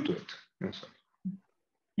contribute to it. Yes.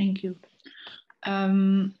 Thank you.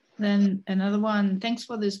 Then another one, thanks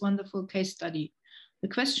for this wonderful case study. The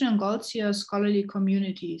question on Goldziher scholarly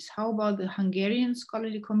communities, how about the Hungarian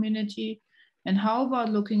scholarly community? And how about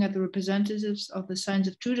looking at the representatives of the Science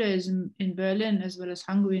of Judaism in Berlin, as well as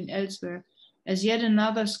Hungary and elsewhere, as yet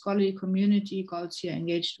another scholarly community Goldziher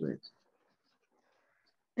engaged with?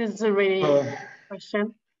 This is a really good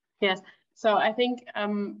question. Yes. So I think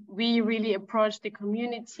we really approach the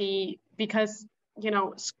community because, you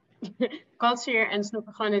know, Goldziher and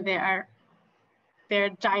Snoeck-Groningen, they're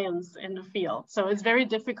giants in the field. So it's very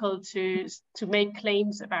difficult to make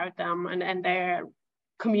claims about them and their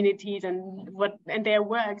communities and their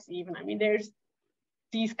works even. I mean, there's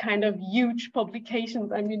these kind of huge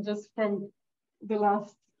publications. I mean, just from the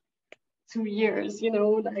last 2 years, you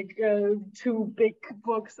know, like 2 big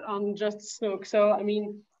books on just Snook. So, I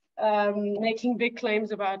mean, making big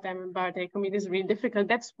claims about them, about their community is really difficult.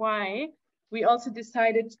 That's why we also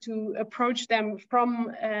decided to approach them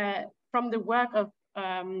from the work of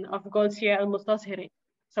Goldziher al-Mustashiri,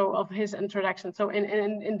 so of his introduction. So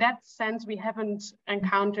in that sense, we haven't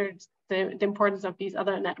encountered the importance of these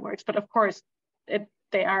other networks, but of course,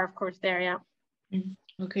 they are of course there, yeah.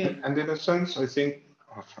 Okay. And in a sense, I think,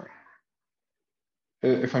 oh, sorry.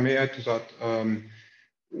 If I may add to that,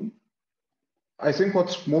 I think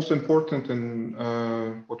what's most important in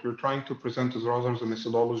what we're trying to present is rather the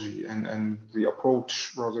methodology and the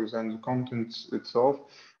approach rather than the content itself.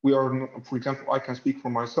 We are, for example, I can speak for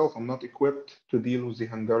myself. I'm not equipped to deal with the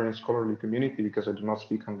Hungarian scholarly community because I do not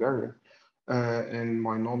speak Hungarian. And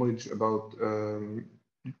my knowledge about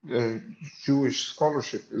Jewish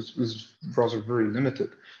scholarship is rather very limited.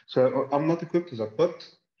 So I'm not equipped to that, but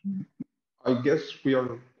I guess we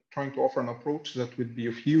are trying to offer an approach that would be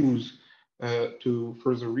of use to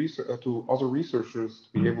further research, to other researchers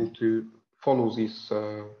to be able to follow these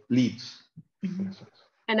leads.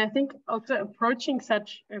 And I think also approaching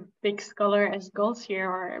such a big scholar as Goldziher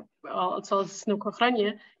or also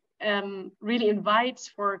Snoeck-Groningen really invites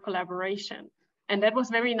for collaboration. And that was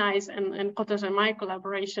very nice. And Kotoz and my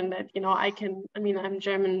collaboration that, you know, I'm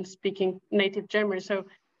German speaking, native German, so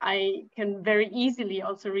I can very easily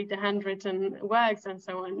also read the handwritten works and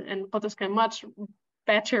so on. And Kotoz can much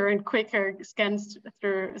better and quicker scan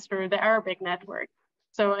through the Arabic network.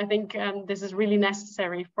 So I think this is really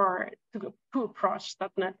necessary to approach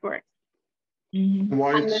that network.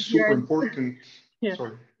 Why it's super important. Yeah.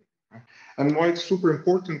 Sorry. And why it's super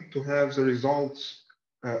important to have the results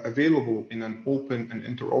available in an open and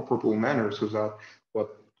interoperable manner, so that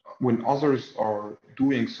when others are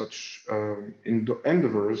doing such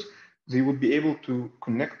endeavors, they would be able to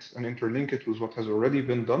connect and interlink it with what has already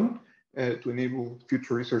been done to enable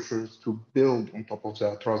future researchers to build on top of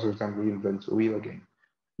that rather than reinvent the wheel again.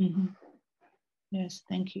 Yes,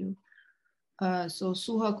 thank you. So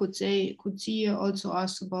Suha Kutsi also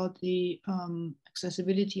asked about the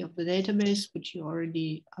accessibility of the database, which you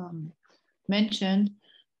already mentioned.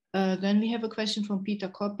 Then we have a question from Peter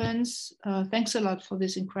Coppens. Thanks a lot for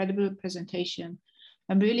this incredible presentation.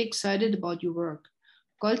 I'm really excited about your work.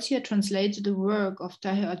 Goldziher translated the work of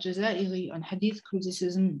Tahir al-Jazairi on hadith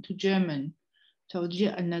criticism to German,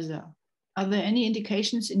 Tawjih al-Nazar. Are there any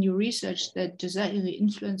indications in your research that Jazairi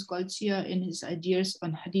influenced Goldziher in his ideas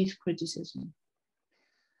on hadith criticism?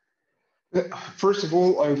 First of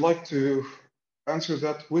all, I would like to answer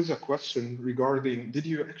that with a question regarding, did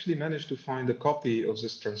you actually manage to find a copy of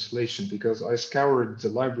this translation? Because I scoured the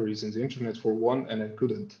libraries and the internet for one and I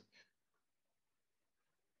couldn't.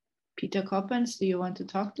 Peter Coppens, do you want to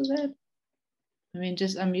talk to that? I mean,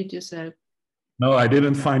 just unmute yourself. No, I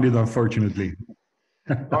didn't find it, unfortunately.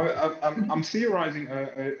 I'm theorizing.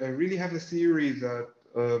 I really have a theory that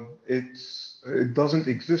it doesn't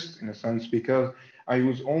exist in a sense, because I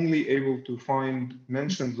was only able to find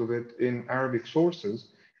mentions of it in Arabic sources,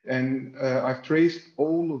 and I've traced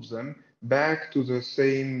all of them back to the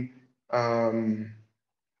same, how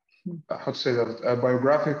to say that,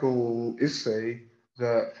 biographical essay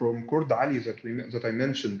from Kurd Ali that I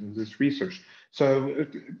mentioned in this research. So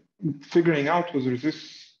figuring out whether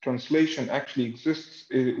this translation actually exists,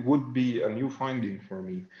 it would be a new finding for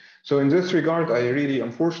me. So in this regard, I really,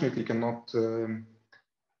 unfortunately, cannot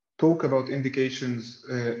talk about indications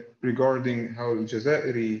regarding how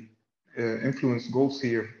Al-Jazairi influenced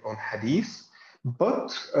Goldziher on Hadith,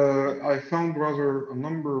 but I found rather a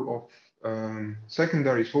number of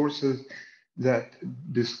secondary sources that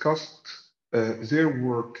discussed their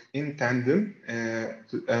work in tandem,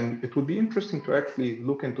 and it would be interesting to actually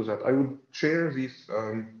look into that. I would share these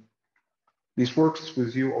works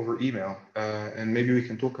with you over email, and maybe we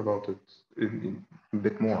can talk about it in a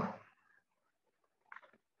bit more.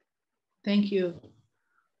 Thank you.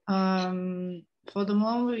 For the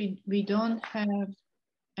moment, we don't have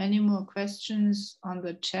any more questions on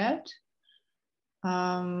the chat.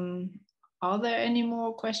 Are there any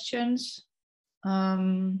more questions?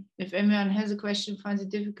 If anyone has a question, finds it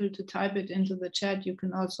difficult to type it into the chat, you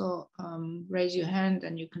can also raise your hand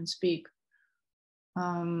and you can speak.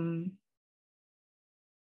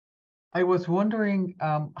 I was wondering,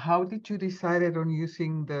 how did you decide on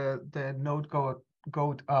using the node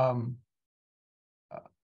goat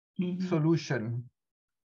solution?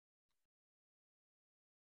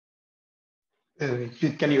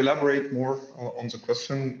 Can you elaborate more on the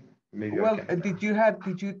question? Maybe well, did you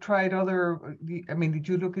try other? I mean, did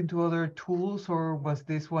you look into other tools, or was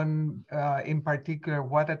this one in particular?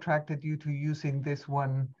 What attracted you to using this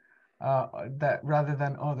one that rather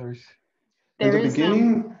than others? In the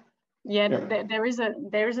beginning, there is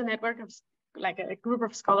a network of like a group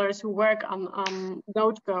of scholars who work on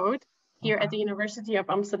node code here at the University of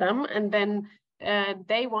Amsterdam, and then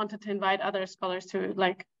they wanted to invite other scholars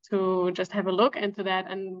to just have a look into that,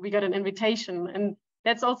 and we got an invitation. And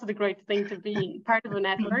that's also the great thing to be part of a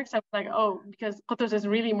network. So I was like, oh, because Kotoz is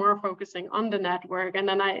really more focusing on the network, and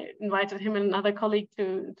then I invited him and another colleague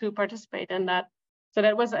to participate in that. So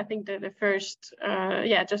that was, I think, the first,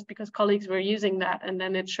 just because colleagues were using that, and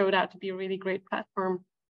then it showed out to be a really great platform.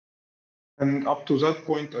 And up to that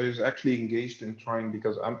point, I was actually engaged in trying,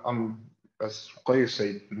 because I'm as Rukayyah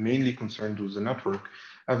said, mainly concerned with the network.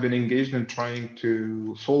 I've been engaged in trying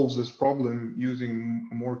to solve this problem using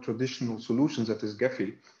more traditional solutions, that is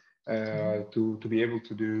Gephi, to be able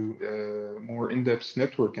to do more in-depth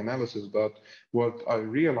network analysis. But what I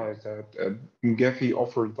realized that Gephi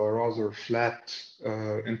offered a rather flat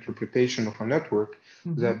interpretation of a network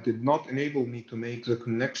that did not enable me to make the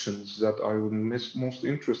connections that I was most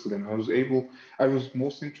interested in. I was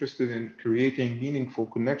most interested in creating meaningful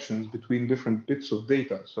connections between different bits of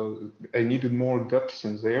data. So I needed more depth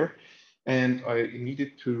in there, and I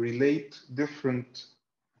needed to relate different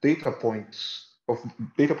data points of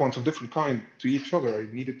different kind to each other. I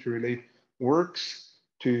needed to relate works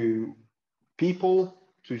to people,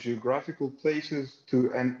 to geographical places, to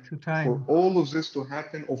time. For all of this to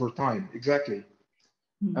happen over time. Exactly.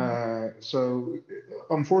 So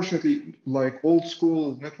unfortunately, like old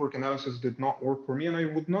school network analysis did not work for me, and I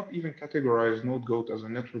would not even categorize NodeGoat as a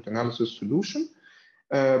network analysis solution.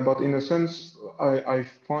 But in a sense, I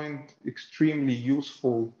find extremely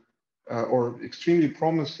useful or extremely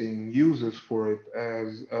promising uses for it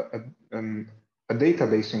as a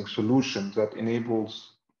databasing solution that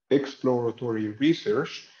enables exploratory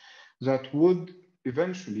research that would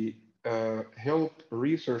eventually help a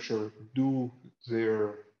researcher do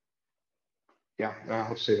their,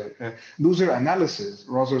 do their analysis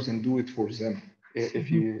rather than do it for them,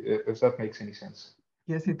 if that makes any sense.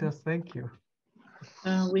 Yes, it does. Thank you.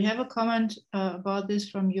 We have a comment about this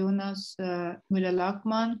from Jonas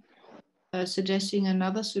Müller-Lachmann, suggesting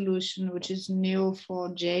another solution, which is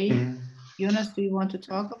Neo4j. Jonas, do you want to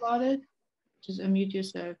talk about it? Just unmute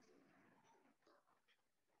yourself.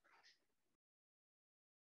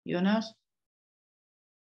 Jonas?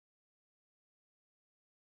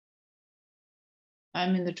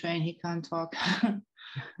 I'm in the train, he can't talk.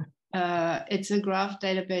 It's a graph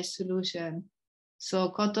database solution. So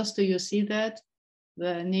Kotoz, do you see that?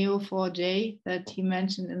 The Neo4j that he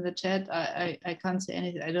mentioned in the chat, I can't say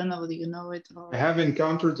anything. I don't know whether you know it. Or... I have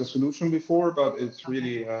encountered the solution before, but it's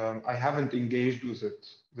really, I haven't engaged with it.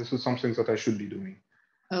 This is something that I should be doing.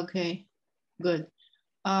 Okay, good.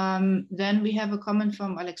 Then we have a comment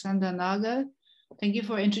from Alexander Nagel. Thank you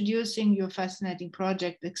for introducing your fascinating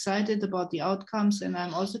project. Excited about the outcomes, and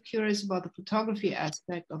I'm also curious about the photography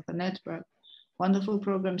aspect of the network. Wonderful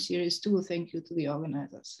program series too. Thank you to the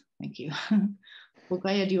organizers. Thank you.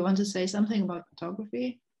 Rukayyah, do you want to say something about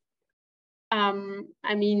photography? I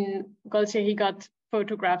mean, Goldziher, he got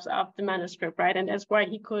photographs of the manuscript, right? And that's why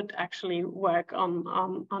he could actually work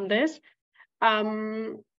on this.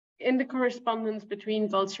 in the correspondence between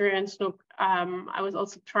Goldziher and Snook, I was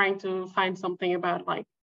also trying to find something about like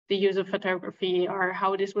the use of photography, or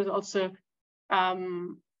how this was also,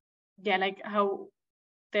 like how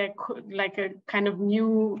there could like a kind of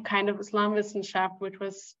new kind of Islamwissenschaft, which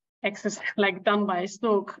was like done by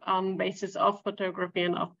Snook on basis of photography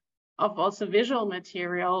and of also visual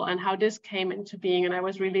material, and how this came into being. And I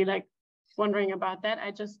was really like wondering about that.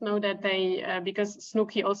 I just know that they, because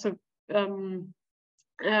Snook, he also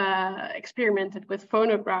experimented with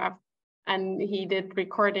phonograph, and he did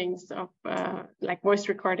recordings of like voice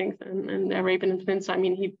recordings in Arabian and Peninsula. I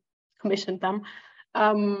mean, he commissioned them,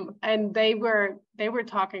 and they were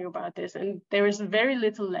talking about this, and there was very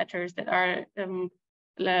little letters that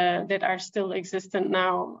are still existent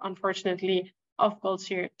now, unfortunately, of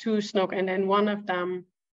Goldziher to Snook. And then one of them,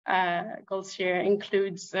 Goldziher,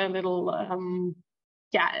 includes a little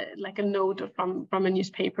like a note from a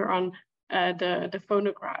newspaper on the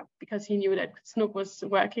phonograph, because he knew that Snook was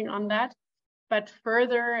working on that. But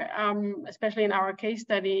further, especially in our case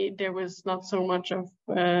study, there was not so much of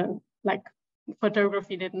like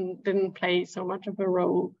photography didn't play so much of a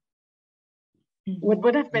role.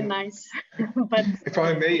 Would have been nice. But if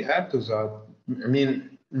I may add to that, I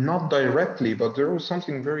mean, not directly, but there was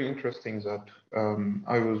something very interesting that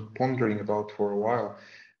I was pondering about for a while.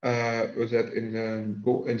 Was that in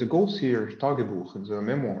the Goldziher Tagebuch, in the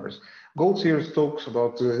memoirs, Goldziher talks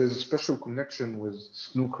about his special connection with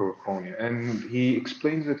Snook Rukayyah, and he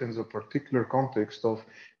explains it in the particular context of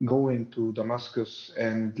going to Damascus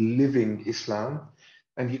and living Islam.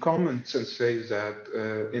 And he comments and says that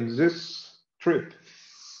in this trip,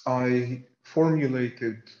 I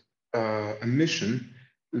formulated a mission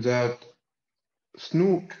that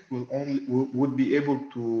Snook would be able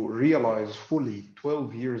to realize fully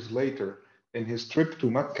 12 years later in his trip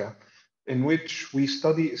to Mecca, in which we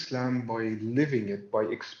study Islam by living it, by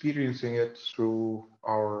experiencing it through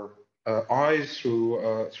our eyes,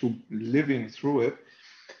 through living through it.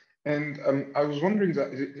 And I was wondering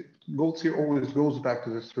that Goldziher always goes back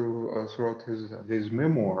to this throughout his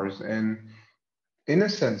memoirs, and in a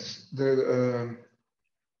sense, the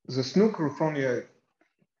Snook Rukayyah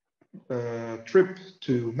trip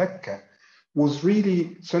to Mecca was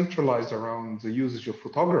really centralized around the usage of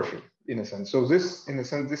photography, in a sense. So this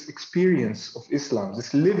experience of Islam,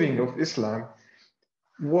 this living of Islam,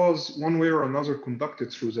 was one way or another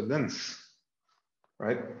conducted through the lens,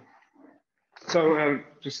 right? So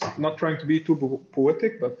just not trying to be too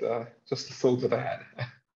poetic, but just a thought that I had.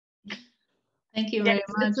 Thank you very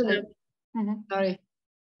much. Sorry,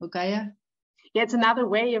 Rukayyah. Yeah, it's another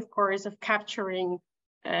way, of course, of capturing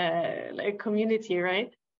a community,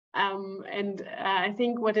 right? And I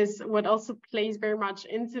think what also plays very much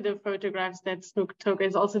into the photographs that Snook took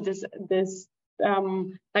is also this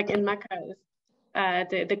like in Mecca,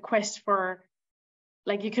 the quest for,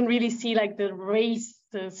 like, you can really see like the race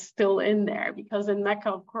is still in there, because in Mecca,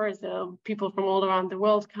 of course, there are people from all around the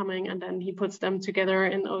world coming, and then he puts them together,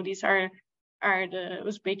 and these are the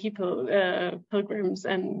Uzbeki pilgrims,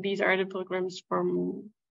 and these are the pilgrims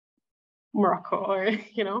from Morocco, or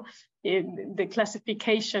the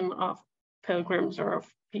classification of pilgrims or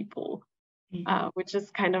of people, which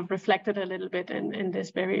is kind of reflected a little bit in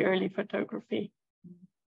this very early photography.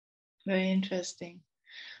 Very interesting.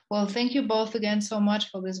 Well, thank you both again so much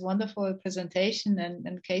for this wonderful presentation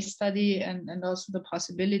and case study, and also the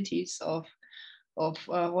possibilities of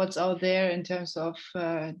what's out there in terms of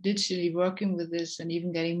digitally working with this and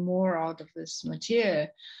even getting more out of this material.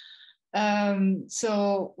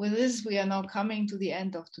 So with this, we are now coming to the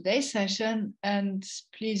end of today's session, and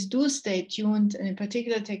please do stay tuned, and in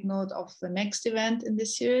particular take note of the next event in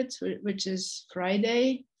this series, which is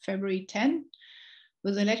Friday, February 10,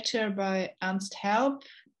 with a lecture by Ernst Herb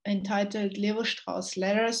entitled Levo Strauss'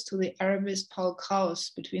 Letters to the Arabist Paul Kraus,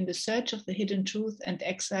 Between the Search of the Hidden Truth and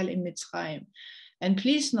Exile in Mitzrayim. And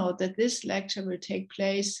please note that this lecture will take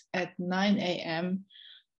place at 9 a.m.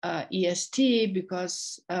 EST,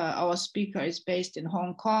 because our speaker is based in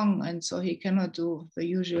Hong Kong, and so he cannot do the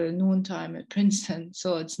usual noon time at Princeton.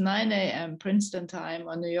 So it's 9 a.m. Princeton time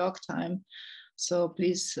or New York time. So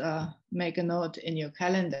please make a note in your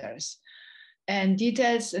calendars. And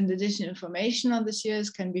details and additional information on the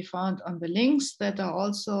series can be found on the links that are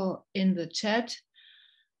also in the chat.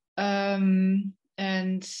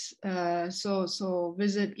 So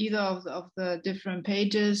visit either of the different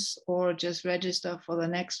pages, or just register for the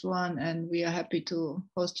next one, and we are happy to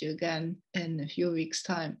host you again in a few weeks'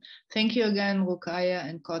 time. Thank you again, Rukayyah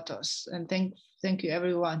and Kotoz, and thank you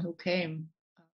everyone who came.